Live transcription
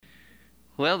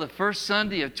Well, the first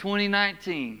Sunday of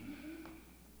 2019.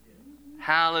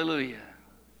 Hallelujah.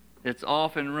 It's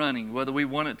off and running. Whether we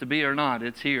want it to be or not,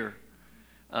 it's here.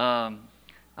 I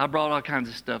brought all kinds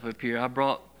of stuff up here. I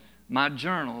brought my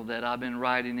journal that I've been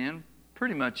writing in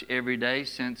pretty much every day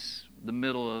since the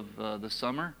middle of the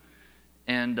summer.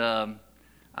 And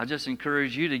I just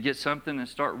encourage you to get something and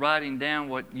start writing down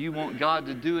what you want God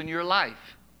to do in your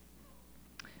life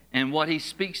and what He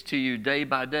speaks to you day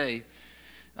by day.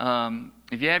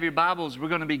 If you have your Bibles, we're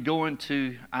going to be going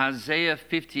to Isaiah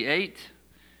 58.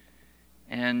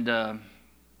 And I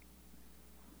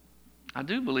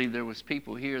do believe there was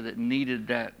people here that needed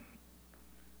that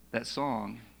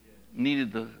song,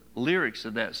 needed the lyrics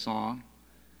of that song,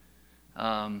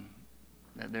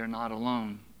 that they're not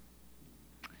alone.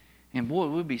 And boy,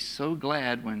 we'll be so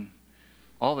glad when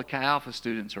all the Chi Alpha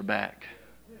students are back.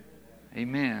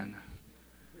 Amen.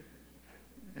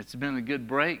 It's been a good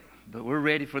break, but we're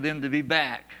ready for them to be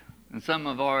back. And some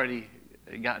have already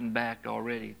gotten back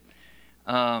already.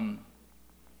 In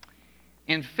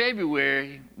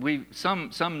February,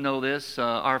 some know this,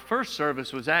 our first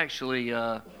service was actually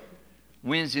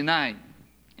Wednesday night,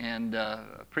 and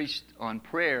preached on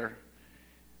prayer.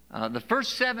 The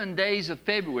first 7 days of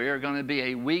February are going to be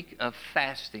a week of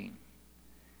fasting.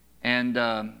 And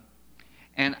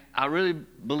I really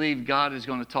believe God is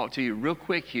going to talk to you real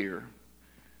quick here.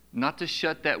 Not to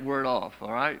shut that word off,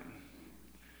 all right?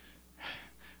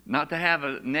 Not to have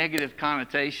a negative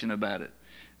connotation about it.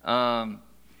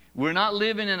 We're not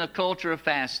living in a culture of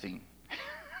fasting,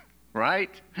 right?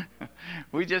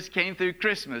 We just came through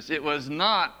Christmas. It was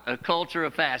not a culture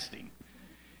of fasting.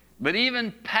 But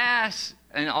even past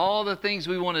and all the things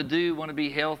we want to do, want to be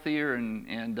healthier,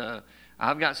 and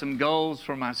I've got some goals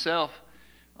for myself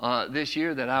this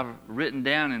year that I've written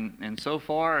down, and so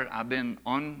far I've been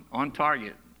on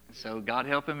target. So God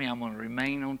helping me, I'm going to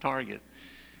remain on target.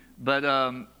 But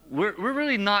we're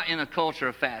really not in a culture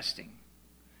of fasting.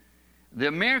 The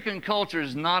American culture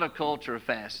is not a culture of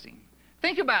fasting.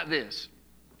 Think about this.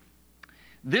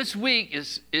 This week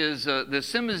is the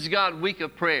Assemblies of God week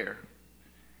of prayer.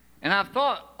 And I've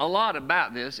thought a lot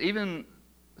about this, even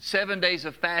 7 days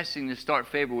of fasting to start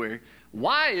February.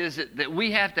 Why is it that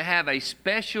we have to have a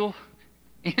special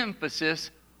emphasis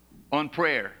on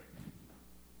prayer?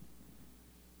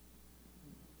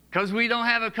 Because we don't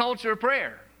have a culture of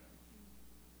prayer.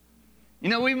 You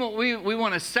know, we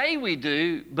want to say we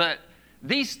do, but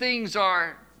these things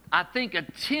are, I think,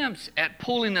 attempts at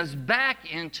pulling us back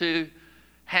into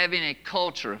having a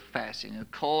culture of fasting, a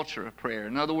culture of prayer.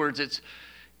 In other words,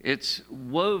 it's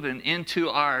woven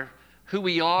into who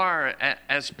we are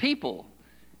as people.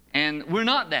 And we're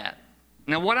not that.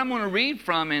 Now, what I'm going to read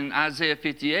from in Isaiah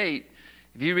 58,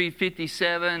 if you read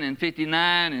 57 and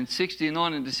 59 and 60 and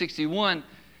on into 61,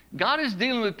 God is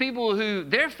dealing with people who,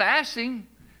 they're fasting.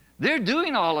 They're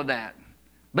doing all of that.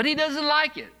 But He doesn't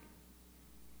like it.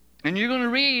 And you're going to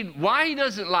read why He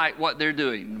doesn't like what they're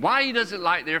doing, why He doesn't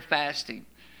like their fasting.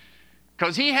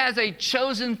 Because He has a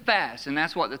chosen fast, and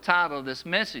that's what the title of this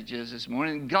message is this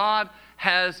morning. God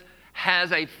has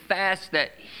a fast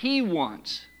that He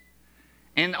wants.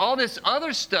 And all this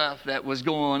other stuff that was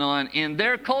going on in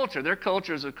their culture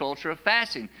is a culture of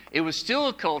fasting. It was still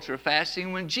a culture of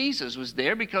fasting when Jesus was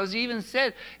there, because He even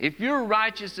said, if your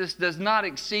righteousness does not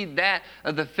exceed that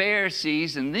of the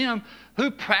Pharisees and them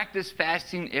who practice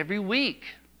fasting every week.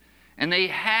 And they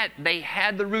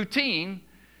had the routine,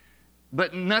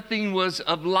 but nothing was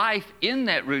of life in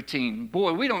that routine.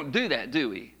 Boy, we don't do that, do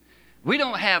we? We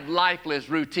don't have lifeless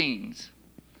routines.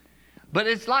 But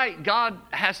it's like God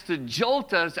has to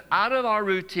jolt us out of our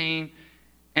routine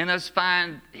and us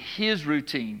find His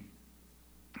routine.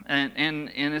 And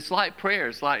it's like prayer.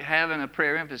 It's like having a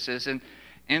prayer emphasis.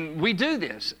 And we do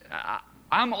this.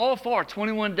 I'm all for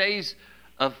 21 days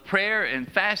of prayer and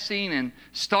fasting and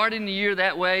starting the year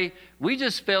that way. We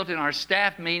just felt in our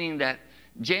staff meeting that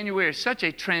January is such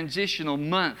a transitional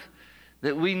month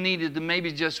that we needed to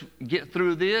maybe just get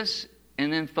through this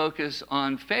and then focus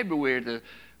on February to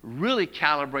really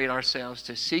calibrate ourselves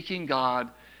to seeking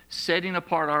God, setting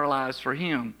apart our lives for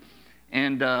Him.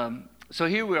 And so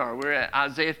here we are. We're at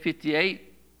Isaiah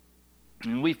 58,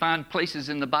 and we find places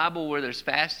in the Bible where there's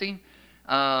fasting.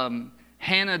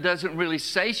 Hannah doesn't really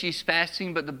say she's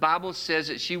fasting, but the Bible says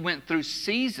that she went through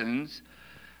seasons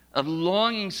of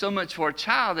longing so much for a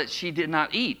child that she did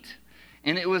not eat.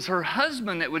 And it was her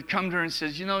husband that would come to her and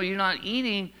says, you know, you're not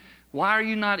eating. Why are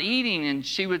you not eating? And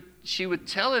she would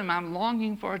tell him, I'm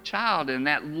longing for a child. And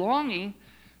that longing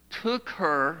took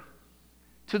her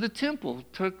to the temple,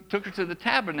 took her to the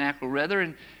tabernacle rather.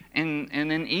 And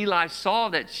then Eli saw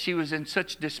that she was in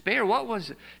such despair. What was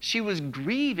it? She was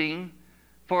grieving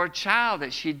for a child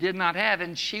that she did not have.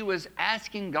 And she was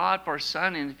asking God for a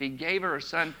son. And if he gave her a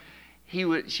son, she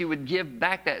would give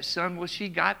back that son. Well, she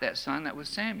got that son. That was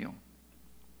Samuel.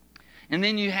 And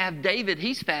then you have David.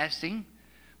 He's fasting.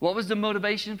 What was the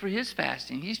motivation for his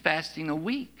fasting? He's fasting a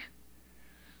week.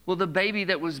 Well, the baby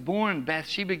that was born,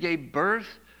 Bathsheba gave birth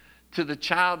to the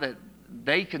child that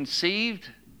they conceived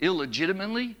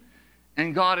illegitimately.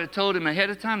 And God had told him ahead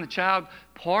of time, the child,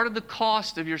 part of the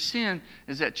cost of your sin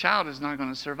is that child is not going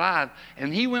to survive.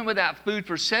 And he went without food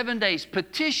for 7 days,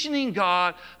 petitioning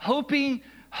God, hoping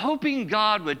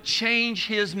God would change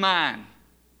his mind.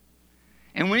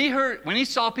 And when he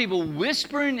saw people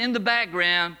whispering in the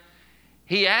background,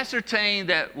 he ascertained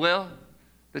that, well,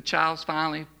 the child's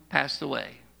finally passed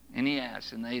away. And he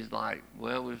asked, and they's like,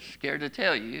 well, we're scared to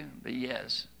tell you, but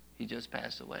yes, he just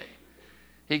passed away.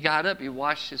 He got up, he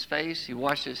washed his face, he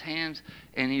washed his hands,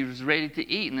 and he was ready to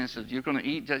eat. And he says, you're going to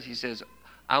eat? He says,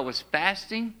 I was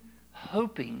fasting,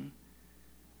 hoping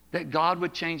that God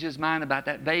would change his mind about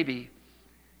that baby.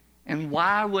 And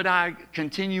why would I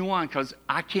continue on? Because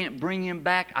I can't bring him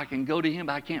back. I can go to him,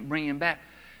 but I can't bring him back.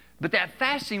 But that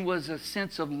fasting was a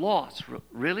sense of loss,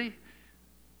 really.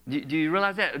 Do you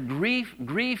realize that?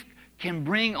 Grief can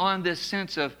bring on this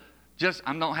sense of just,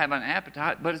 I don't have an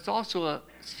appetite, but it's also a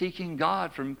seeking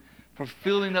God for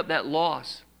filling up that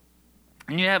loss.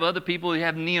 And you have other people. You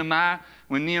have Nehemiah.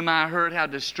 When Nehemiah heard how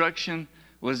destruction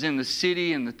was in the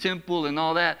city and the temple and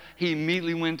all that, he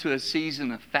immediately went to a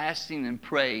season of fasting and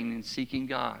praying and seeking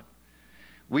God.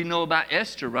 We know about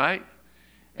Esther, right?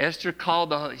 Esther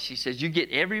she says, you get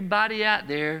everybody out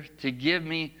there to give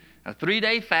me a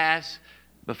 3-day fast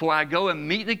before I go and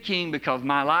meet the king, because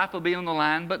my life will be on the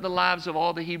line, but the lives of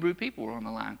all the Hebrew people were on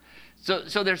the line.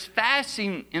 So there's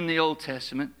fasting in the Old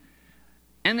Testament,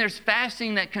 and there's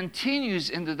fasting that continues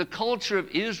into the culture of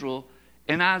Israel,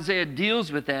 and Isaiah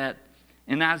deals with that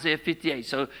in Isaiah 58.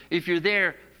 So if you're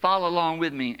there, follow along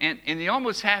with me. And you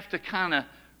almost have to kind of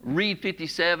read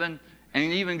 57 and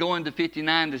even go into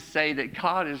 59 to say that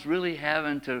God is really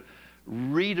having to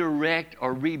redirect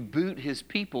or reboot his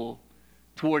people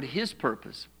toward his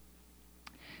purpose.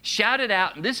 Shout it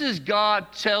out. This is God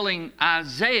telling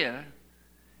Isaiah,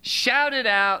 shout it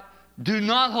out, do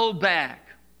not hold back.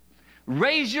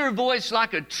 Raise your voice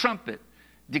like a trumpet.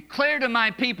 Declare to my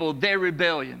people their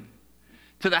rebellion,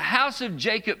 to the house of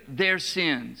Jacob their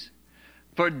sins.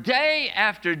 For day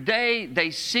after day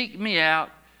they seek me out.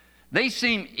 They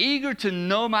seem eager to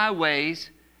know my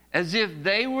ways, as if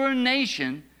they were a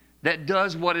nation that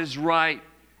does what is right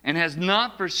and has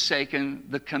not forsaken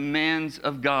the commands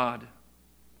of God.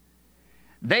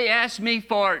 They ask me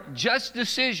for just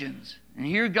decisions. And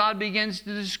here God begins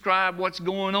to describe what's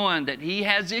going on that he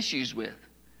has issues with.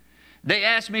 They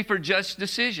ask me for just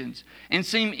decisions and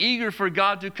seem eager for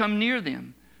God to come near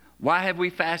them. Why have we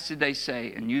fasted, they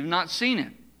say, and you've not seen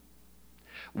it?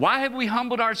 Why have we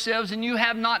humbled ourselves and you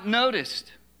have not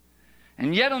noticed?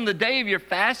 And yet on the day of your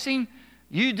fasting,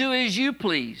 you do as you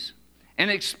please and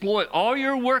exploit all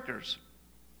your workers.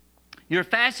 Your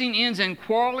fasting ends in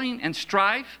quarreling and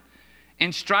strife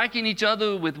and striking each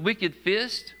other with wicked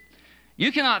fists.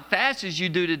 You cannot fast as you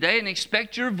do today and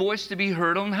expect your voice to be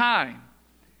heard on high.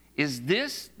 Is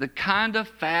this the kind of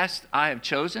fast I have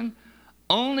chosen?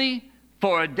 Only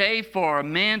for a day for a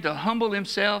man to humble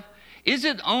himself? Is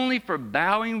it only for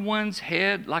bowing one's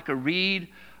head like a reed,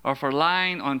 or for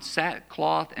lying on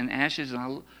sackcloth and ashes?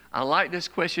 And I like this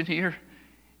question here.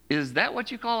 Is that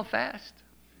what you call a fast?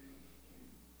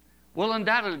 Well,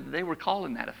 undoubtedly, they were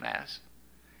calling that a fast.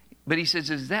 But he says,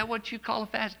 is that what you call a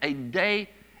fast? A day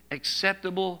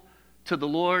acceptable to the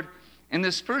Lord? And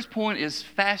this first point is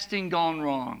fasting gone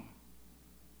wrong.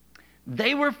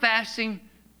 They were fasting,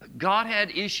 but God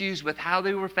had issues with how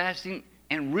they were fasting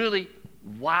and really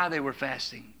why they were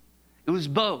fasting. It was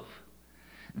both.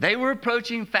 They were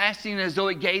approaching fasting as though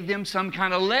it gave them some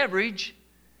kind of leverage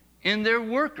in their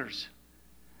workers.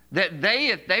 That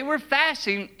if they were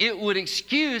fasting, it would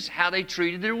excuse how they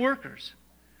treated their workers.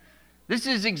 This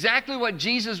is exactly what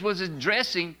Jesus was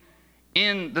addressing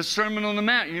in the Sermon on the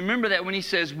Mount. You remember that when he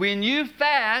says, when you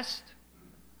fast,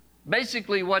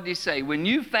 basically what did he say? When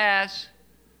you fast,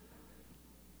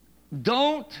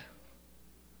 don't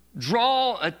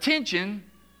draw attention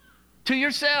to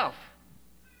yourself.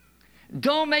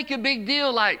 Don't make a big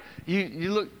deal like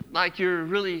you look like you're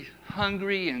really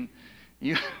hungry and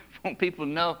you want people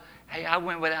to know, hey, I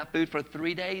went without food for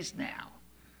 3 days now.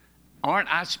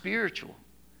 Aren't I spiritual?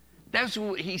 That's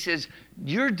what he says.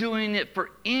 You're doing it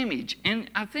for image.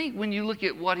 And I think when you look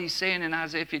at what he's saying in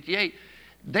Isaiah 58,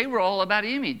 they were all about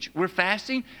image. We're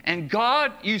fasting, and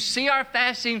God, you see our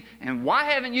fasting, and why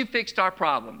haven't you fixed our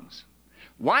problems?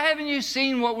 Why haven't you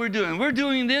seen what we're doing? We're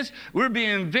doing this. We're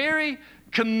being very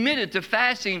committed to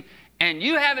fasting, and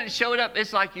you haven't showed up.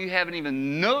 It's like you haven't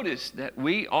even noticed that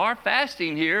we are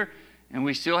fasting here, and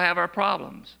we still have our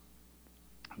problems.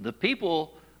 The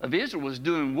people of Israel was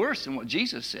doing worse than what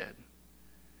Jesus said.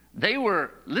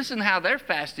 Listen how their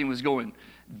fasting was going.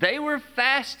 They were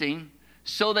fasting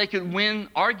so they could win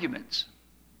arguments,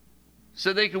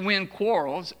 so they could win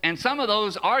quarrels, and some of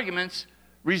those arguments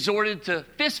resorted to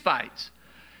fist fights.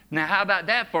 Now, how about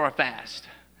that for a fast?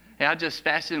 Hey, I just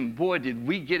fasted, and boy, did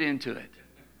we get into it.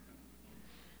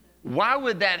 Why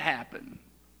would that happen?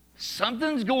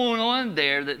 Something's going on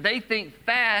there that they think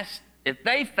if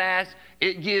they fast,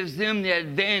 it gives them the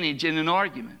advantage in an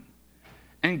argument.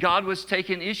 And God was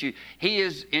taking issue. He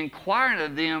is inquiring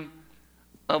of them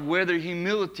of where their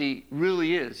humility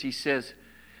really is. He says,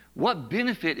 what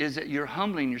benefit is it you're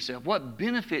humbling yourself? What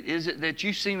benefit is it that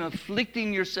you seem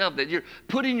afflicting yourself, that you're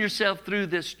putting yourself through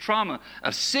this trauma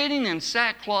of sitting in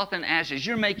sackcloth and ashes?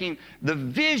 You're making the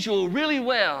visual really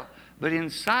well, but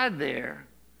inside there's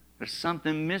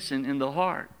something missing in the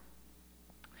heart.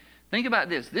 Think about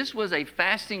this. This was a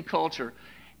fasting culture.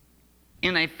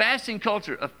 In a fasting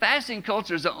culture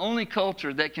is the only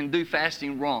culture that can do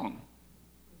fasting wrong.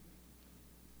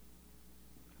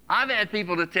 I've had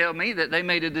people to tell me that they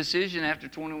made a decision after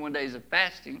 21 days of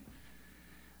fasting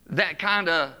that kind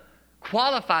of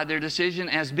qualified their decision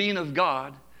as being of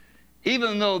God,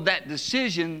 even though that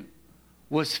decision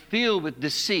was filled with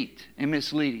deceit and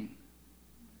misleading.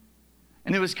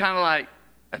 And it was kind of like,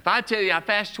 if I tell you I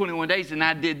fasted 21 days and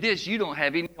I did this, you don't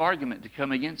have any argument to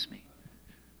come against me.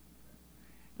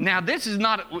 Now, that's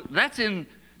in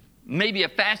maybe a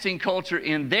fasting culture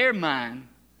in their mind,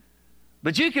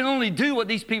 but you can only do what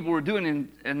these people were doing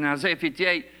in Isaiah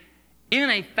 58 in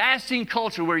a fasting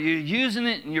culture where you're using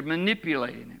it and you're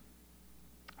manipulating it.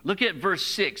 Look at verse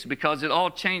 6, because it all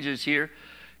changes here,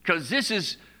 because this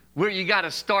is where you got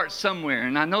to start somewhere.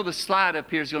 And I know the slide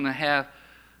up here is going to have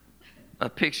a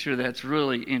picture that's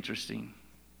really interesting,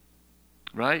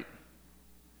 right?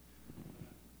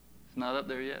 It's not up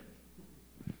there yet.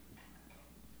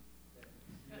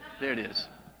 There it is.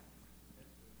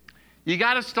 You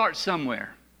got to start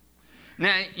somewhere.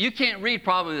 Now, you can't read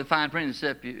probably the fine print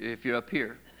except if you're up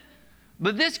here.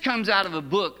 But this comes out of a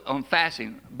book on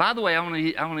fasting. By the way, I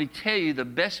want to tell you the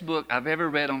best book I've ever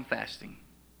read on fasting.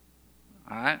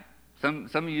 All right? Some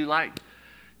of you like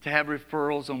to have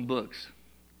referrals on books.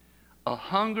 A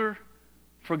Hunger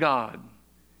for God.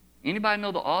 Anybody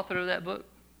know the author of that book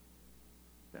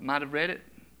that might have read it?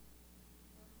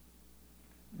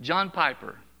 John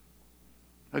Piper,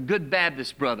 a good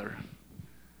Baptist brother,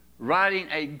 writing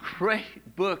a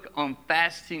great book on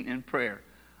fasting and prayer,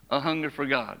 A Hunger for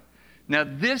God. Now,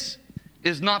 this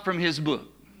is not from his book.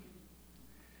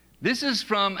 This is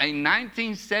from a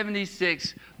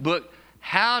 1976 book,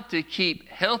 How to Keep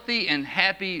Healthy and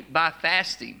Happy by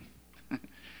Fasting.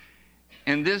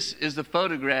 And this is the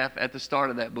photograph at the start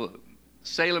of that book.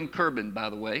 Salem Kerbin, by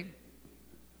the way.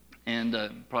 And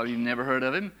probably you've never heard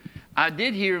of him. I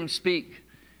did hear him speak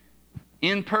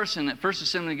in person at First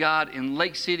Assembly of God in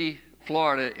Lake City,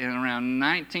 Florida in around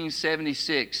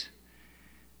 1976.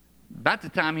 About the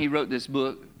time he wrote this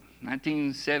book,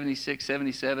 1976,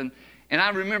 77. And I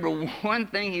remember one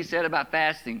thing he said about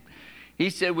fasting. He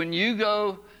said, when you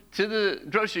go to the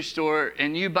grocery store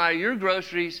and you buy your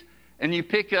groceries and you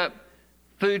pick up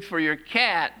food for your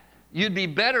cat, you'd be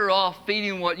better off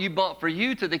feeding what you bought for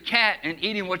you to the cat and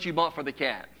eating what you bought for the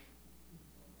cat.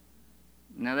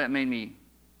 Now that made me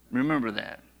remember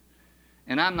that.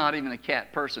 And I'm not even a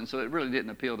cat person, so it really didn't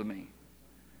appeal to me.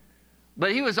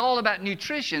 But he was all about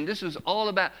nutrition. This was all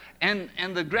about, and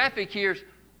the graphic here is,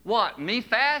 what, me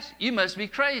fast? You must be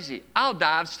crazy. I'll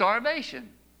die of starvation.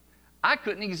 I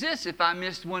couldn't exist if I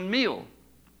missed one meal.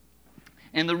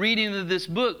 And the reading of this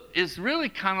book is really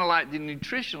kind of like the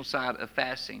nutritional side of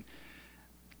fasting.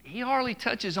 He hardly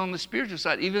touches on the spiritual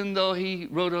side, even though he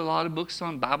wrote a lot of books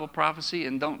on Bible prophecy,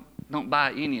 and don't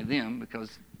buy any of them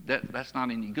because that's not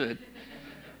any good.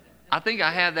 I think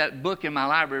I have that book in my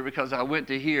library because I went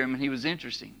to hear him and he was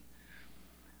interesting.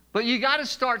 But you got to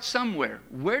start somewhere.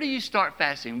 Where do you start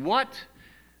fasting? What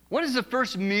is the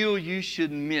first meal you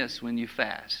should miss when you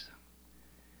fast?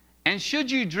 And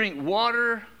should you drink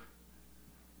water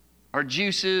or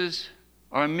juices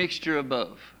or a mixture of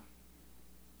both?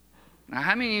 Now,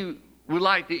 how many would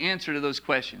like the answer to those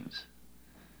questions?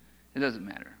 It doesn't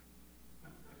matter.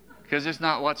 Because it's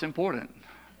not what's important.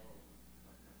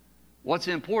 What's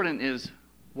important is,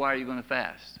 why are you going to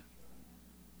fast?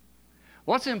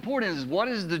 What's important is, what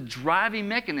is the driving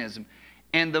mechanism?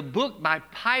 And the book by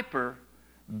Piper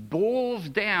boils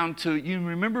down to, you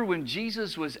remember when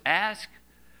Jesus was asked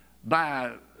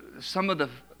by some of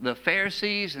the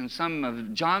Pharisees and some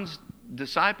of John's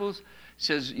disciples,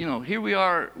 says, here we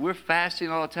are, we're fasting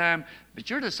all the time, but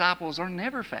your disciples are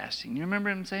never fasting. You remember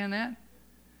him saying that?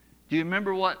 Do you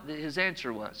remember what his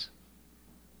answer was?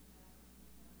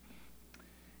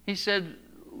 He said,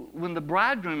 when the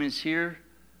bridegroom is here,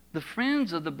 the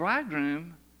friends of the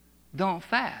bridegroom don't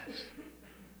fast.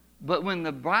 But when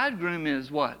the bridegroom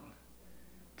is what?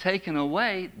 Taken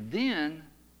away, then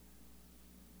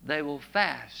they will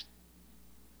fast.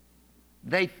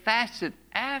 They fasted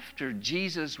after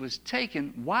Jesus was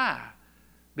taken. Why?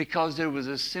 Because there was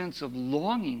a sense of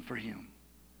longing for him.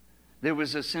 There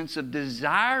was a sense of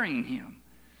desiring him.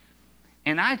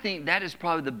 And I think that is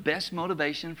probably the best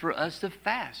motivation for us to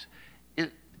fast.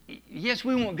 Yes,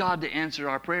 we want God to answer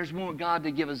our prayers. We want God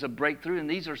to give us a breakthrough. And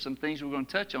these are some things we're going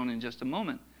to touch on in just a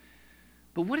moment.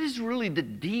 But what is really the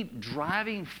deep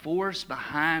driving force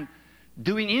behind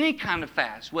doing any kind of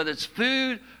fast, whether it's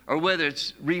food or whether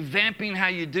it's revamping how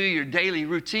you do your daily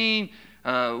routine,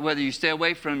 whether you stay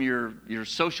away from your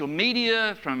social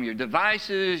media, from your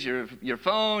devices, your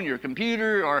phone, your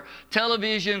computer, or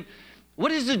television?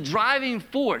 What is the driving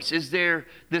force? Is there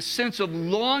this sense of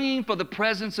longing for the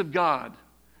presence of God?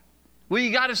 Well,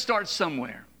 you got to start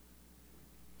somewhere.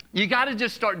 You got to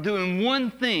just start doing one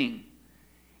thing.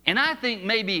 And I think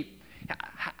maybe,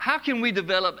 how can we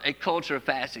develop a culture of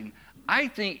fasting? I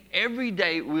think every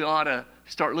day we ought to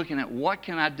start looking at what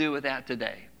can I do with that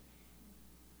today.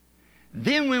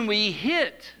 Then when we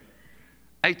hit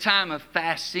a time of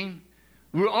fasting,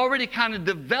 we're already kind of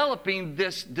developing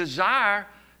this desire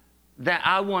that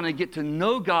I want to get to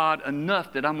know God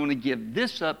enough that I'm going to give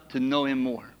this up to know Him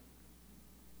more.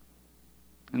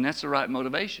 And that's the right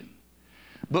motivation.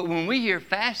 But when we hear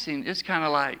fasting, it's kind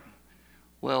of like,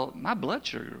 well, my blood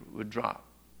sugar would drop.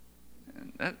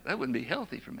 That wouldn't be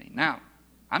healthy for me. Now,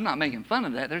 I'm not making fun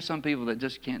of that. There's some people that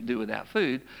just can't do without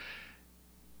food.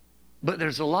 But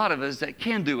there's a lot of us that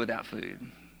can do without food.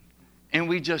 And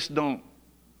we just don't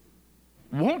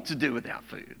want to do without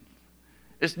food.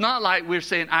 It's not like we're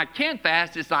saying, I can't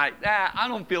fast. It's like, I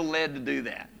don't feel led to do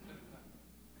that.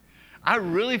 I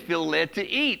really feel led to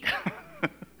eat.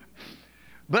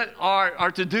 But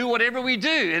are to do whatever we do.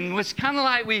 And it's kind of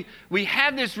like we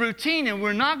have this routine and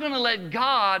we're not going to let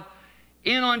God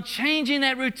in on changing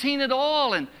that routine at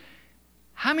all. And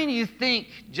how many of you think,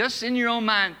 just in your own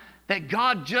mind, that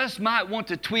God just might want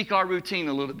to tweak our routine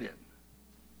a little bit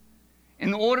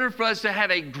in order for us to have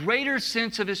a greater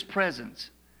sense of His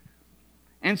presence?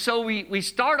 And so we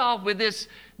start off with this.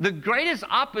 The greatest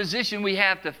opposition we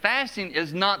have to fasting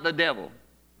is not the devil.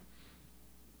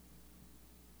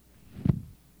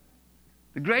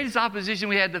 The greatest opposition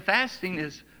we had to fasting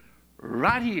is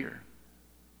right here.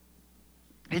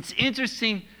 It's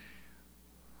interesting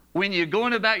when you're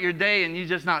going about your day and you're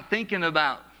just not thinking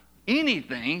about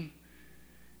anything,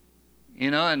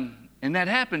 and that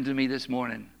happened to me this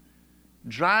morning.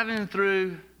 Driving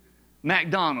through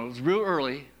McDonald's real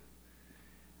early,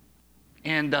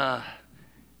 and the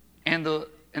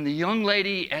young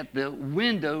lady at the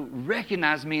window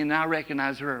recognized me and I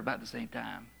recognized her about the same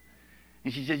time.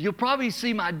 And she said, you'll probably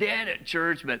see my dad at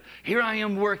church, but here I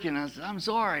am working. I said, I'm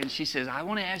sorry. And she says, I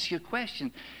want to ask you a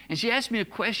question. And she asked me a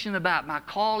question about my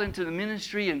call into the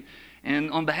ministry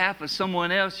and on behalf of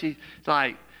someone else. She's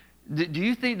like, do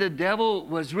you think the devil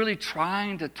was really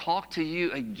trying to talk to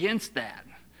you against that?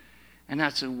 And I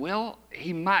said, well,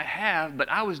 he might have, but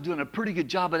I was doing a pretty good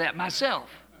job of that myself.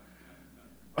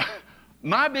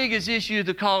 My biggest issue with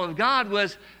the call of God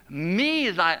was me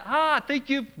is like, I think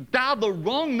you've dialed the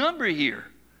wrong number here.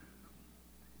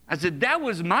 I said, that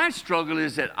was my struggle,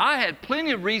 is that I had plenty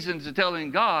of reasons to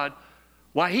telling God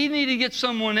why He needed to get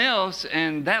someone else,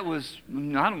 and that was,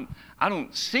 I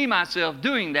don't see myself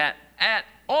doing that at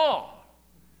all.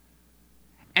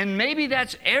 And maybe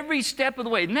that's every step of the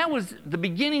way. And that was the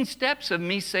beginning steps of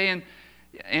me saying,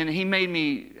 and He made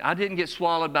me, I didn't get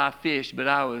swallowed by a fish, but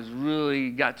I was really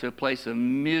got to a place of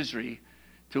misery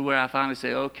to where I finally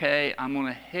say, okay, I'm going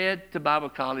to head to Bible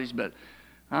college, but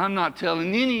I'm not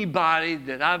telling anybody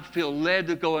that I feel led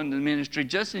to go into the ministry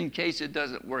just in case it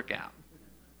doesn't work out.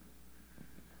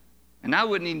 And I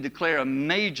wouldn't even declare a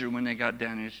major when they got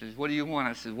down there. She says, what do you want?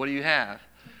 I said, what do you have?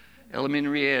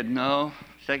 Elementary ed, no.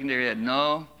 Secondary ed,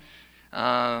 no.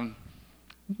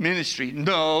 Ministry,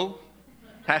 no.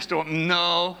 Pastoral,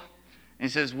 no. And he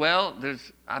says, well,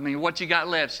 what you got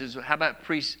left? He says, how about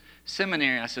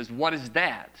pre-seminary? I says, what is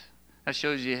that? That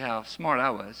shows you how smart I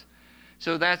was.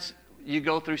 So you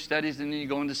go through studies and then you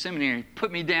go into seminary.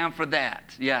 Put me down for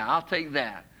that. Yeah, I'll take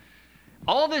that.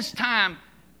 All this time,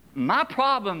 my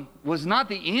problem was not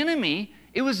the enemy,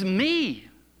 it was me.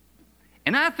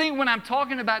 And I think when I'm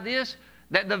talking about this,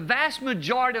 that the vast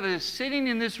majority of us sitting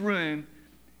in this room,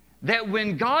 that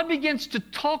when God begins to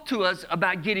talk to us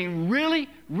about getting really,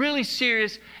 really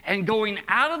serious and going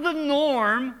out of the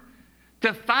norm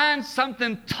to find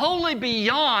something totally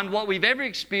beyond what we've ever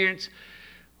experienced,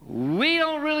 we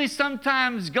don't really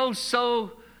sometimes go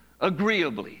so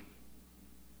agreeably.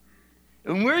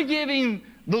 And we're giving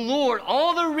the Lord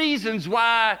all the reasons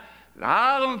why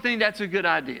I don't think that's a good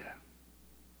idea.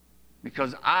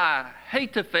 Because I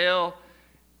hate to fail,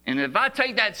 and if I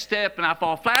take that step and I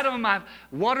fall flat on my,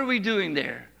 what are we doing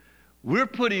there? We're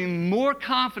putting more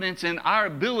confidence in our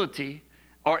ability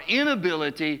or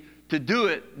inability to do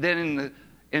it than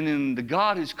in the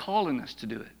God who's calling us to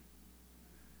do it.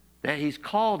 That He's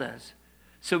called us.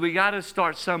 So we got to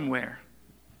start somewhere.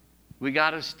 We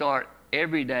got to start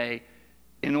every day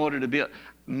in order to build.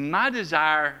 My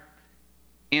desire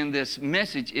in this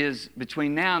message is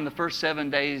between now and the first 7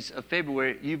 days of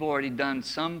February, you've already done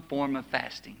some form of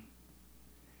fasting.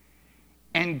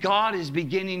 And God is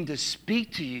beginning to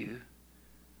speak to you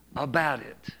about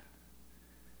it.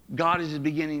 God is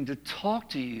beginning to talk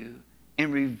to you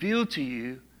and reveal to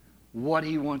you what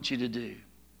He wants you to do.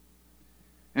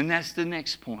 And that's the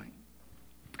next point.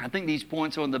 I think these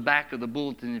points are on the back of the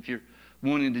bulletin if you're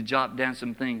wanting to jot down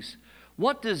some things.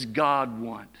 What does God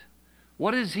want?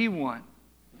 What does He want?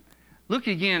 Look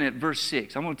again at verse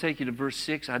 6. I'm going to take you to verse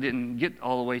 6. I didn't get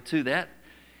all the way to that.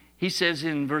 He says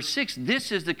in verse 6,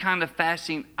 this is the kind of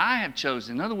fasting I have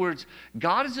chosen. In other words,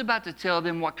 God is about to tell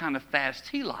them what kind of fast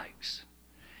He likes.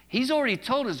 He's already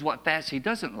told us what fast He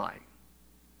doesn't like.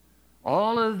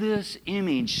 All of this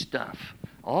image stuff,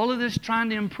 all of this trying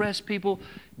to impress people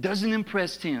doesn't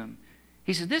impress Him.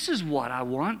 He said, this is what I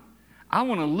want. I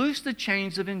want to loose the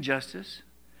chains of injustice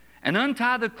and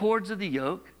untie the cords of the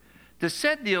yoke, to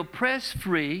set the oppressed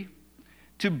free,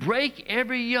 to break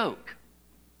every yoke.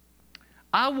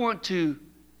 I want to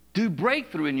do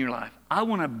breakthrough in your life. I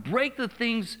want to break the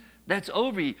things that's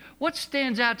over you. What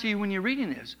stands out to you when you're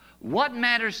reading this? What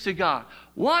matters to God?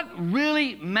 What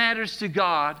really matters to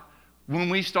God when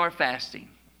we start fasting?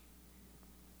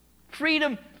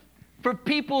 Freedom for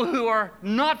people who are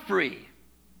not free.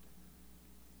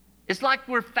 It's like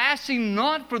we're fasting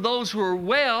not for those who are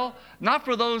well, not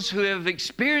for those who have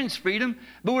experienced freedom,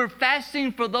 but we're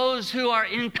fasting for those who are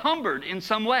encumbered in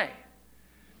some way.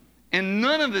 And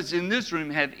none of us in this room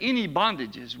have any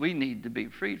bondages we need to be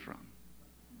freed from.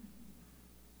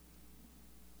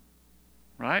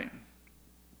 Right?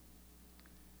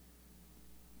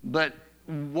 But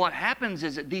what happens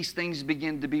is that these things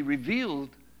begin to be revealed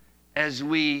as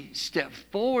we step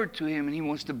forward to Him, and He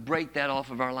wants to break that off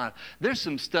of our life. There's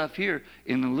some stuff here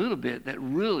in a little bit that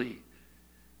really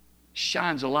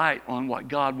shines a light on what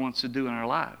God wants to do in our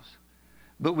lives.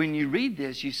 But when you read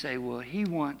this, you say, well, He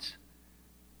wants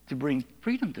to bring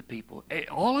freedom to people.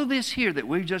 All of this here that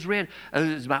we've just read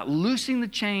is about loosing the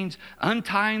chains,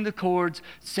 untying the cords,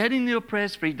 setting the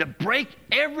oppressed free, to break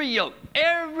every yoke,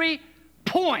 every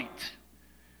point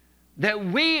that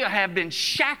we have been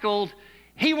shackled.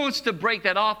 He wants to break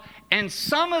that off. And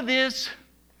some of this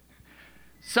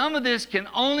can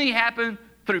only happen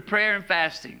through prayer and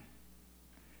fasting.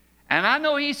 And I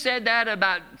know He said that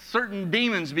about certain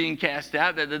demons being cast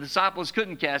out that the disciples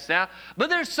couldn't cast out. But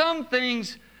there's some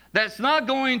things that's not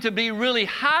going to be really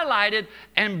highlighted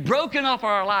and broken off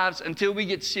our lives until we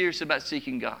get serious about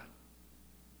seeking God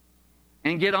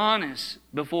and get honest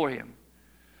before Him.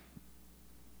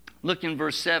 Look in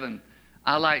verse 7.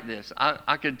 I like this.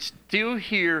 I could still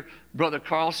hear Brother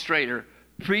Carl Strader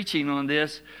preaching on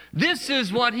this. This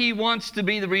is what he wants to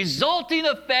be the resulting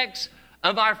effects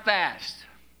of our fast.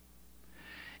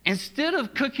 Instead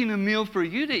of cooking a meal for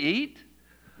you to eat,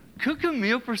 cook a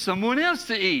meal for someone else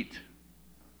to eat.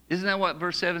 Isn't that what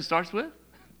verse 7 starts with?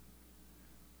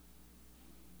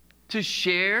 To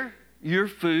share your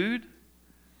food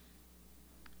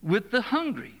with the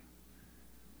hungry.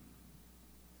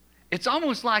 It's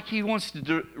almost like He wants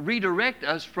to redirect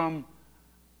us from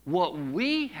what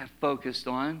we have focused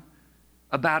on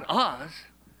about us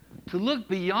to look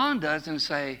beyond us and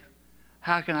say,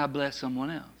 how can I bless someone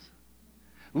else?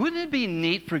 Wouldn't it be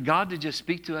neat for God to just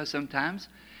speak to us sometimes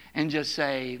and just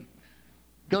say,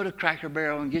 go to Cracker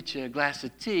Barrel and get you a glass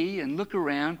of tea and look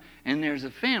around and there's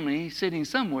a family sitting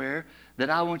somewhere that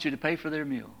I want you to pay for their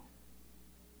meal.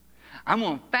 I'm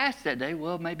going to fast that day.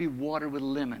 Well, maybe water with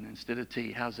lemon instead of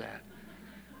tea. How's that?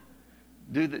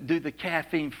 Do the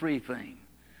caffeine-free thing.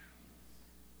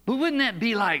 But wouldn't that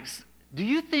be like, do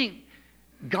you think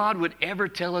God would ever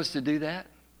tell us to do that?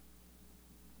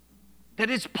 That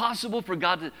it's possible for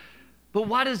God to But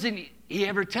why doesn't he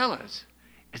ever tell us?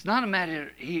 It's not a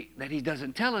matter that he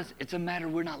doesn't tell us. It's a matter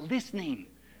we're not listening.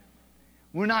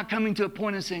 We're not coming to a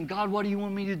point and saying, God, what do you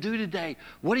want me to do today?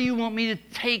 What do you want me to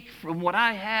take from what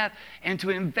I have and to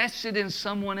invest it in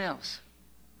someone else?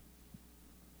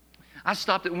 I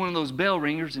stopped at one of those bell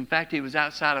ringers. In fact, he was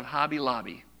outside of Hobby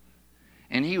Lobby.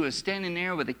 And he was standing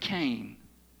there with a cane,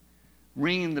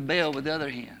 ringing the bell with the other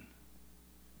hand.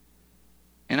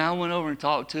 And I went over and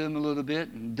talked to him a little bit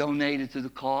and donated to the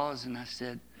cause. And I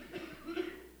said,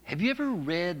 have you ever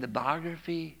read the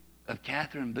biography of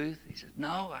Catherine Booth? He said,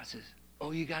 no. I said,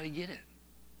 oh, you got to get it.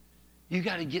 You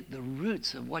got to get the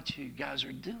roots of what you guys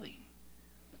are doing.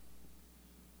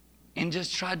 And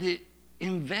just try to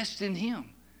invest in him.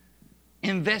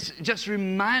 Just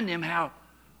remind him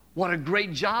what a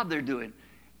great job they're doing.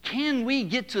 Can we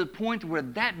get to a point where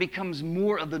that becomes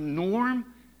more of the norm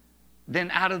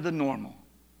than out of the normal?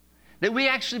 That we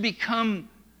actually become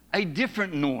a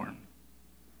different norm.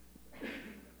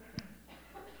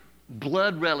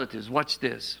 Blood relatives. Watch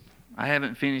this. I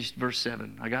haven't finished verse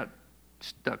 7. I got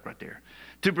stuck right there.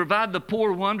 To provide the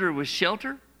poor wanderer with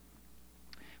shelter,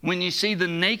 when you see the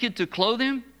naked to clothe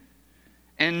him,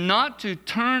 and not to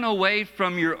turn away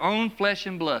from your own flesh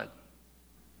and blood.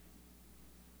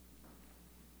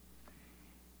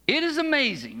 It is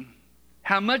amazing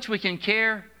how much we can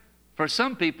care for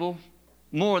some people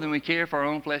more than we care for our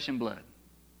own flesh and blood.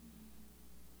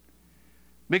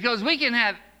 Because we can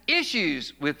have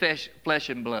issues with flesh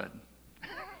and blood.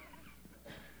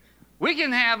 We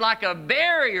can have like a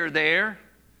barrier there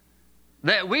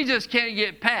that we just can't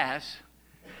get past.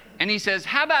 And he says,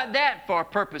 how about that for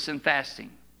purpose in fasting?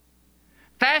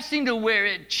 Fasting to where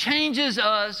it changes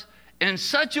us in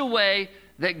such a way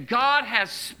that God has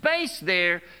space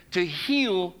there to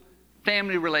heal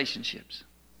family relationships.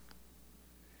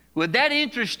 Would that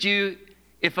interest you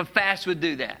if a fast would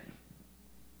do that?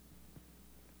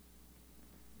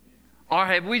 Or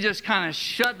have we just kind of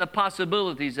shut the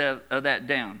possibilities of that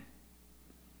down?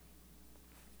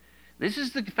 This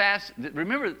is the fast.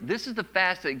 Remember, this is the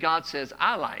fast that God says,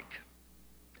 I like.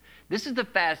 This is the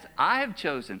fast I have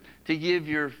chosen to give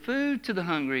your food to the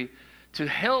hungry, to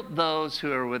help those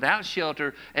who are without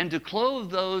shelter, and to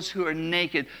clothe those who are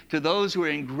naked, to those who are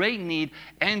in great need,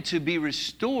 and to be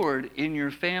restored in your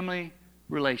family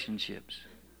relationships.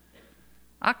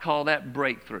 I call that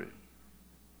breakthrough.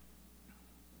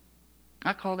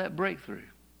 I call that breakthrough.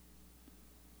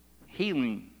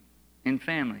 Healing in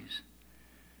families.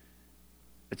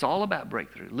 It's all about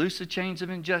breakthrough. Loose the chains of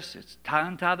injustice.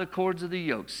 Untie the cords of the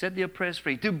yoke. Set the oppressed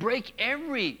free. To break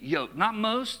every yoke. Not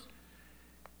most.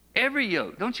 Every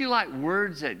yoke. Don't you like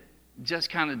words that just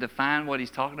kind of define what he's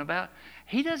talking about?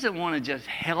 He doesn't want to just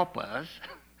help us.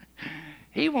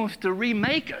 He wants to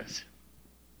remake us.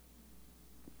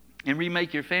 And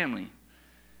remake your family.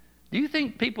 Do you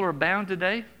think people are bound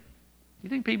today? Do you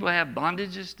think people have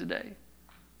bondages today?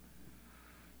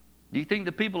 Do you think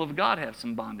the people of God have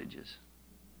some bondages?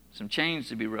 Some chains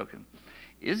to be broken.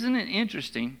 Isn't it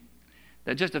interesting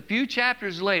that just a few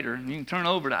chapters later, you can turn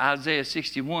over to Isaiah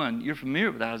 61. You're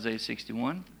familiar with Isaiah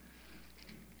 61.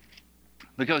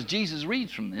 Because Jesus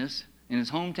reads from this in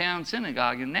his hometown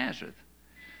synagogue in Nazareth.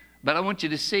 But I want you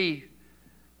to see,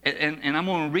 and I'm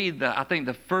going to read,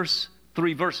 the first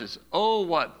 3 verses. Oh,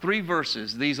 what 3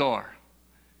 verses these are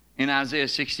in Isaiah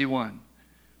 61.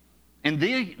 And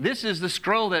this is the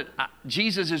scroll that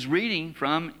Jesus is reading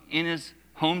from in his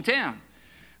hometown.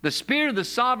 The Spirit of the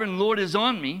Sovereign Lord is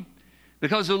on me,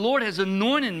 because the Lord has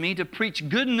anointed me to preach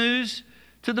good news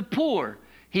to the poor.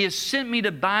 He has sent me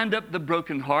to bind up the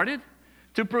brokenhearted,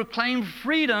 to proclaim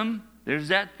freedom, there's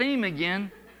that theme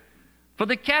again, for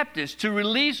the captives, to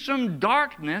release from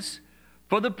darkness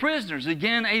for the prisoners.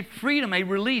 Again, a freedom, a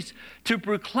release, to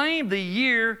proclaim the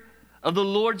year of the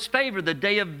Lord's favor, the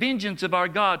day of vengeance of our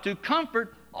God, to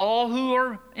comfort all who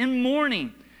are in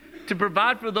mourning, to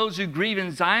provide for those who grieve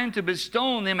in Zion, to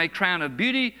bestow on them a crown of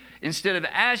beauty instead of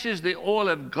ashes, the oil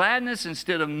of gladness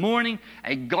instead of mourning,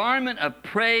 a garment of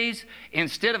praise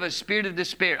instead of a spirit of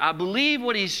despair. I believe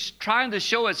what he's trying to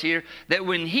show us here, that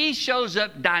when he shows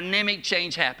up, dynamic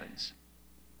change happens.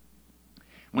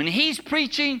 When he's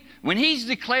preaching, when he's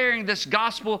declaring this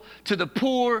gospel to the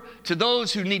poor, to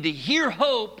those who need to hear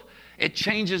hope, it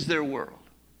changes their world.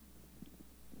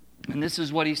 And this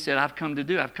is what he said, I've come to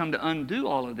do. I've come to undo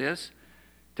all of this,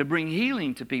 to bring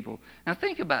healing to people. Now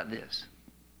think about this.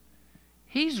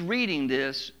 He's reading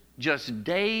this just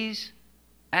days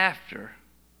after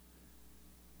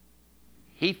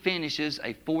he finishes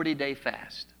a 40-day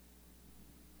fast.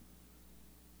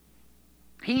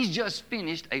 He's just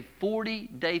finished a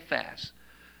 40-day fast.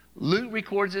 Luke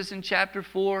records this in chapter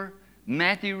 4.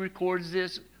 Matthew records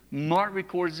this. Mark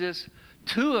records this.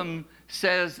 Tuam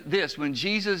says this, when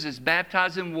Jesus is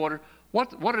baptized in water,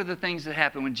 what are the things that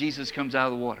happen when Jesus comes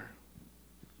out of the water?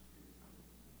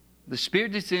 The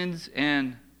Spirit descends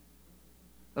and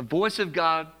a voice of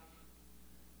God,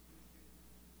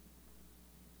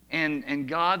 and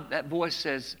God, that voice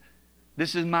says,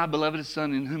 "This is my beloved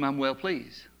Son in whom I'm well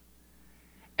pleased."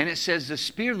 And it says the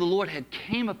Spirit of the Lord had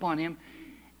came upon him,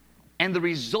 and the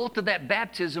result of that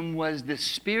baptism was the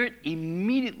Spirit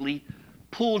immediately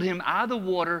pulled him out of the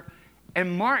water,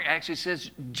 and Mark actually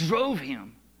says drove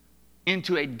him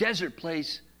into a desert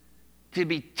place to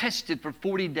be tested for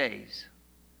 40 days,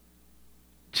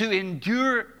 to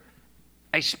endure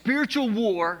a spiritual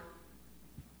war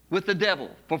with the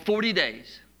devil for 40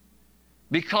 days,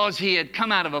 because he had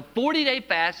come out of a 40-day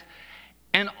fast,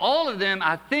 and all of them,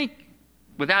 I think,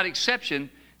 without exception,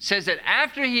 says that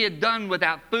after he had done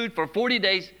without food for 40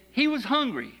 days, he was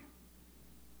hungry,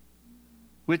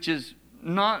 which is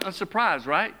not a surprise,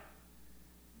 right?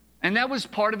 And that was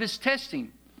part of his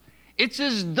testing. It's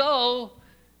as though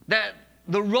that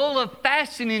the role of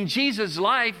fasting in Jesus'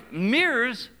 life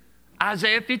mirrors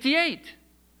Isaiah 58.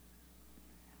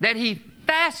 That he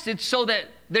fasted so that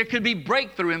there could be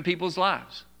breakthrough in people's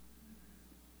lives.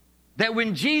 That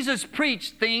when Jesus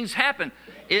preached, things happened.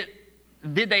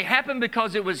 Did they happen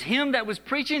because it was him that was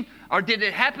preaching? Or did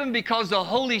it happen because the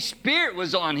Holy Spirit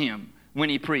was on him when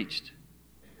he preached?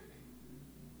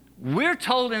 We're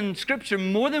told in Scripture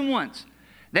more than once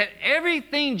that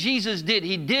everything Jesus did,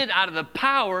 he did out of the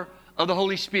power of the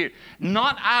Holy Spirit.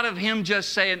 Not out of him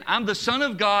just saying, "I'm the Son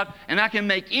of God and I can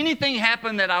make anything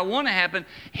happen that I want to happen."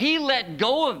 He let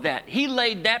go of that. He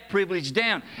laid that privilege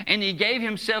down. And he gave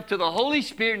himself to the Holy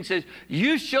Spirit and says,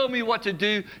 "You show me what to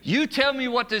do. You tell me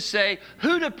what to say,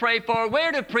 who to pray for,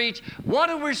 where to preach, what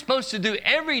are we supposed to do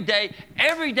every day.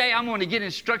 Every day I'm going to get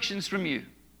instructions from you."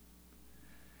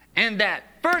 And that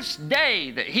first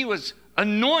day that he was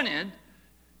anointed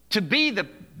to be the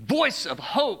voice of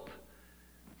hope,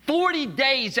 40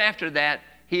 days after that,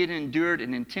 he had endured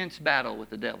an intense battle with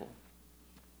the devil.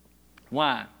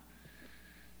 Why?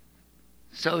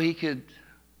 So he could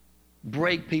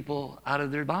break people out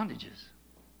of their bondages.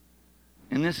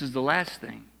 And this is the last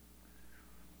thing.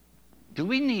 Do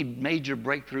we need major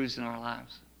breakthroughs in our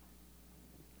lives?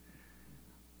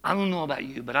 I don't know about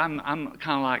you, but I'm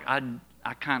kind of like,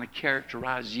 I kind of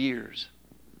characterize years.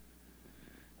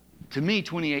 To me,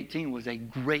 2018 was a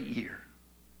great year.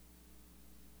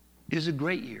 It was a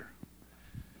great year.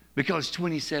 Because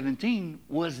 2017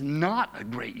 was not a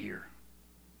great year.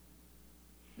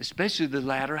 Especially the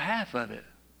latter half of it.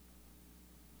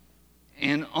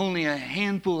 And only a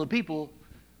handful of people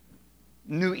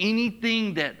knew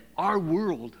anything that our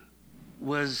world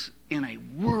was in a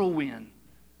whirlwind.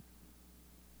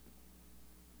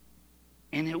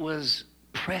 And it was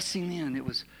pressing in. It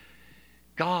was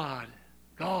God,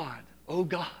 God, oh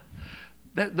God.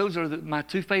 Those are my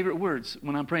two favorite words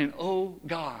when I'm praying. Oh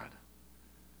God.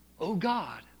 Oh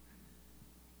God.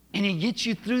 And he gets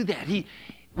you through that.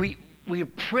 We are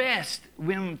pressed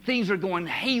when things are going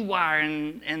haywire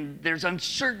and there's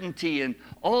uncertainty and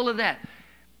all of that.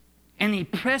 And he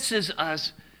presses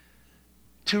us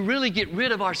to really get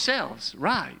rid of ourselves,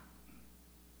 right?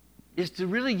 Is to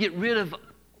really get rid of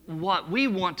what we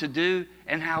want to do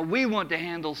and how we want to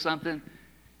handle something.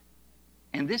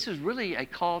 And this is really a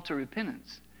call to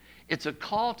repentance. It's a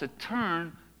call to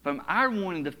turn from our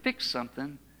wanting to fix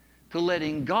something to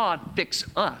letting God fix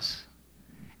us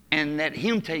and let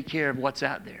him take care of what's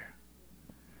out there.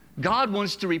 God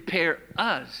wants to repair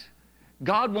us.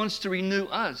 God wants to renew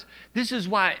us. This is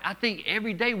why I think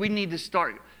every day we need to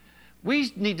start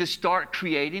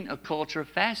creating a culture of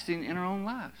fasting in our own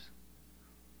lives.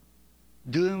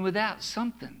 Doing without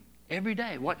something every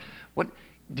day. What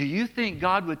do you think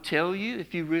God would tell you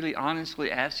if you really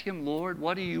honestly ask him, "Lord,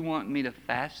 what do you want me to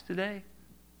fast today?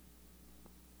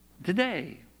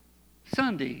 Today,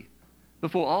 Sunday,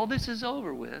 before all this is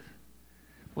over with,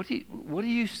 what do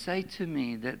you say to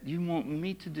me that you want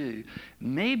me to do?"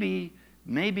 Maybe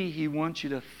he wants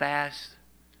you to fast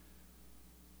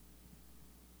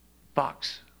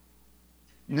Fox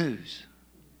News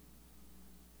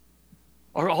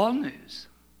or all news.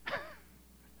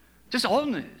 Just all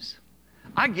news.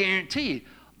 I guarantee you,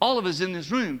 all of us in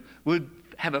this room would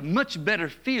have a much better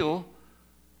feel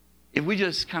if we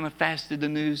just kind of fasted the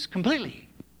news completely.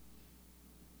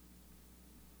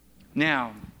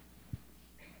 Now,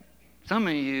 some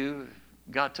of you,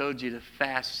 God told you to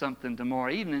fast something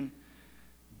tomorrow evening,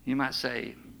 you might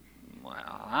say, "Well,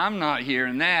 I'm not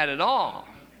hearing that at all.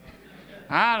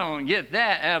 I don't get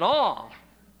that at all."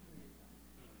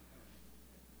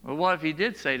 Well, what if he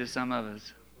did say to some of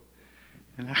us?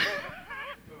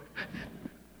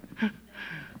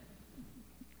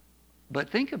 But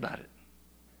think about it.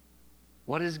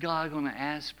 What is God going to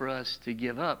ask for us to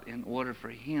give up in order for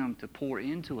Him to pour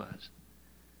into us?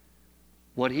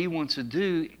 What He wants to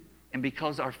do, and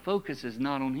because our focus is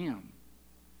not on Him.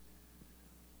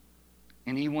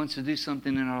 And He wants to do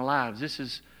something in our lives. This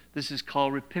is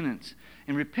called repentance.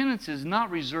 And repentance is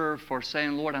not reserved for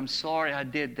saying, Lord, I'm sorry I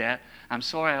did that. I'm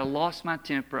sorry I lost my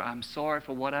temper. I'm sorry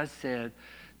for what I said.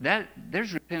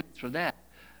 There's repentance for that.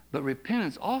 But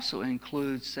repentance also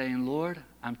includes saying, Lord,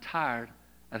 I'm tired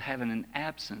of having an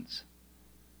absence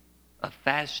of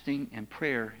fasting and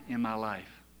prayer in my life.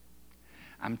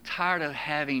 I'm tired of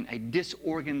having a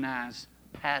disorganized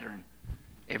pattern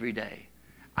every day.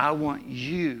 I want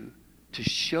you to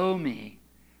show me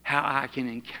how I can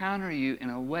encounter you in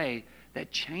a way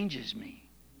that changes me,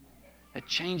 that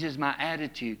changes my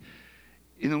attitude.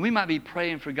 You know, we might be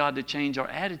praying for God to change our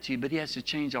attitude, but He has to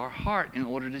change our heart in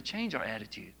order to change our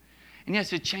attitude. And He has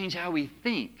to change how we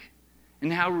think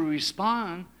and how we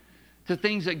respond to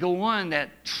things that go on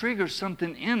that trigger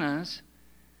something in us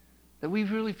that we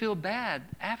really feel bad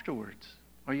afterwards.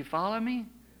 Are you following me?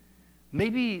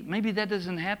 Maybe that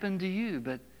doesn't happen to you,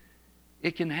 but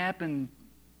it can happen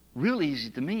real easy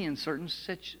to me in certain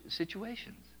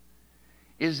situations.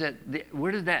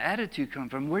 Where did that attitude come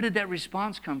from? Where did that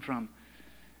response come from?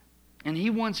 And He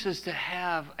wants us to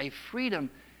have a freedom.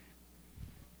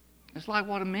 It's like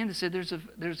what Amanda said. There's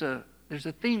a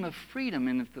theme of freedom,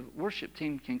 and if the worship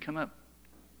team can come up,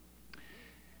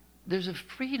 there's a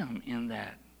freedom in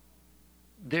that.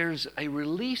 There's a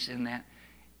release in that.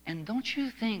 And don't you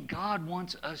think God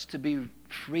wants us to be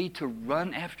free to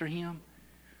run after Him?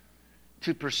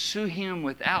 To pursue Him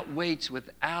without weights,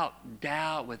 without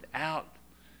doubt, without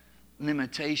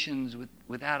limitations,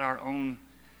 without our own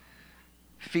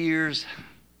fears.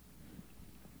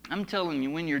 I'm telling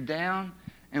you, when you're down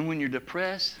and when you're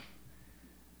depressed,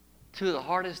 two of the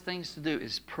hardest things to do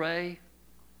is pray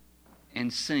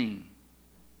and sing.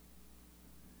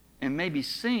 And maybe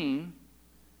sing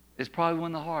is probably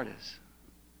one of the hardest.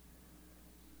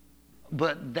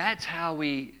 But that's how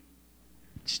we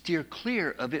steer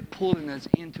clear of it pulling us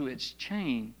into its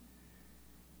chain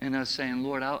and us saying,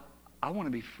 Lord, I want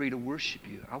to be free to worship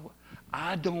you.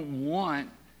 I don't want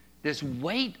this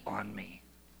weight on me.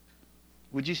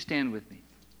 Would you stand with me?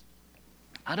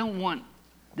 I don't want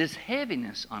this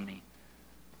heaviness on me.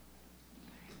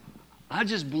 I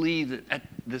just believe that at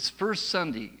this first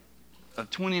Sunday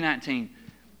of 2019,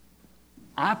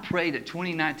 I pray that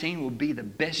 2019 will be the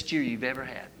best year you've ever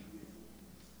had.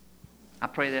 I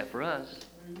pray that for us.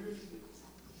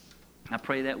 I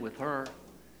pray that with her.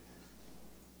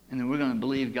 And then we're going to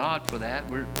believe God for that.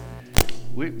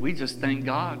 We just thank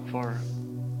God for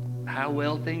how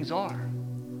well things are.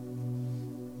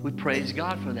 We praise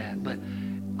God for that. But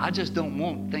I just don't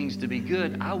want things to be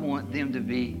good. I want them to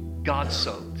be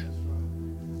God-soaked.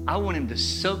 I want Him to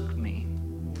soak me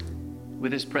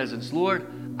with His presence. Lord,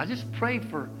 I just pray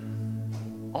for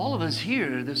all of us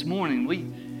here this morning. We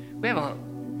have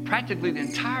practically the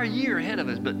entire year ahead of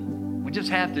us, but we just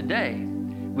have today.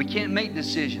 We can't make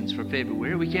decisions for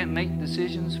February. We can't make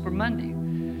decisions for Monday.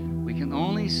 We can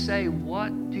only say,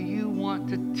 what do you want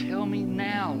to tell me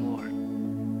now, Lord?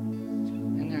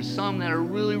 And there's some that are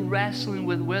really wrestling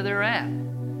with where they're at,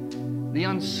 the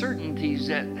uncertainties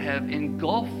that have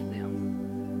engulfed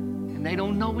them, and they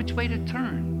don't know which way to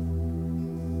turn.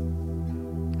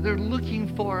 They're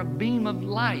looking for a beam of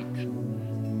light,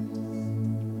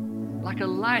 like a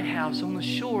lighthouse on the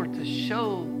shore, to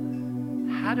show,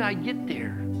 how do I get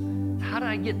there? How do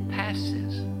I get past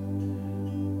this?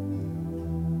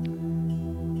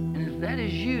 And if that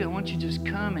is you, I want you to just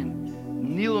come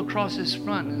and kneel across this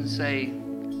front and say,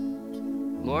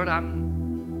 Lord,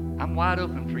 I'm wide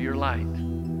open for your light.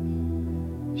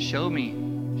 Show me,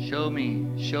 show me,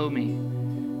 show me.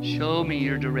 Show me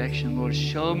your direction, Lord.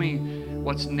 Show me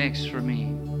what's next for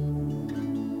me.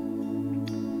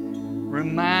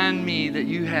 Remind me that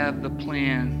you have the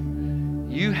plan.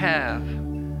 You have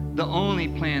the only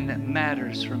plan that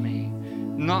matters for me.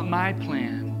 Not my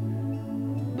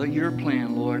plan, but your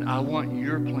plan, Lord. I want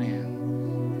your plan.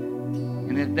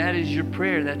 And if that is your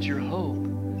prayer, that's your hope.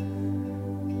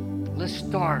 Let's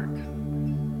start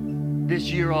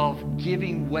this year off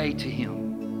giving way to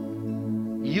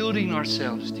Him, yielding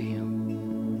ourselves to Him.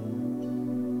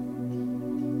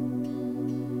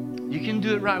 You can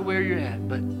do it right where you're at,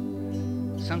 but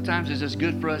sometimes it's just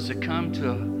good for us to come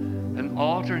to an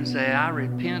altar and say, I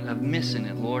repent of missing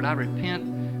it, Lord. I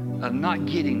repent of not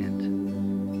getting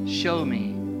it. Show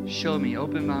me,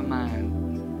 open my mind.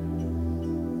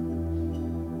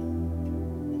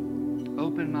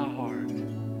 open my heart.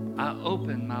 I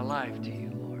open my life to you,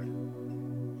 Lord.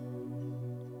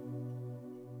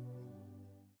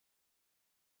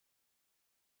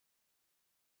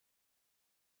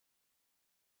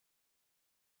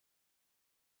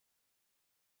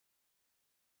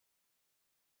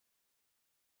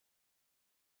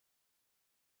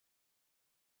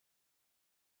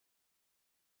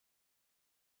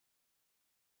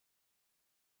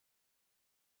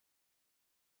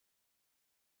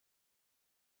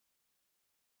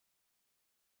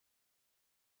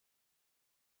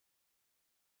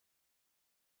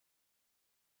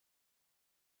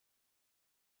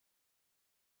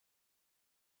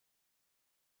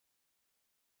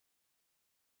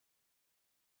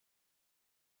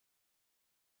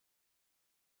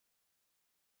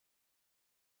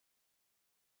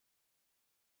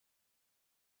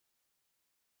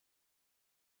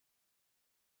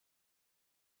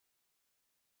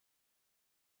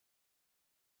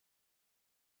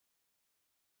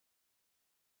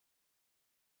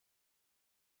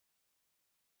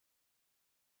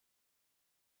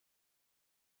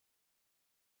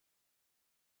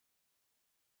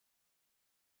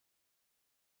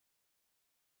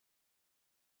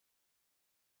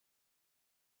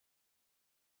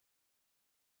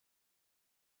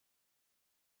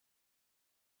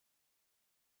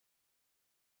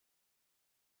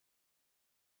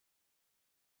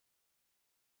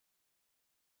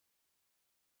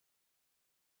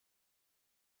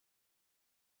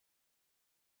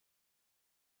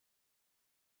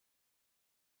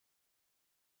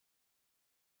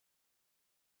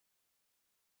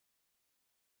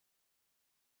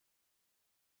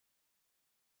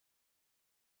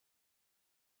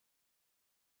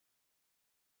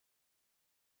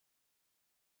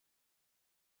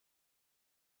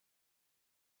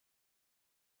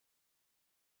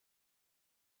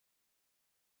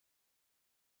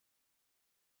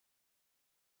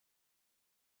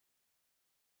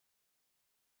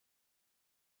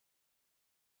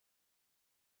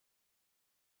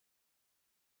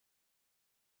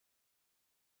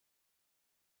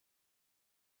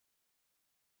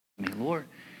 Lord,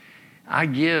 I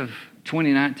give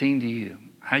 2019 to you.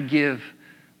 I give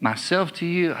myself to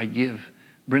you. I give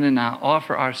Brenda and I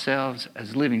offer ourselves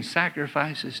as living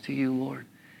sacrifices to you, Lord,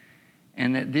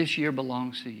 and that this year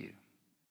belongs to you.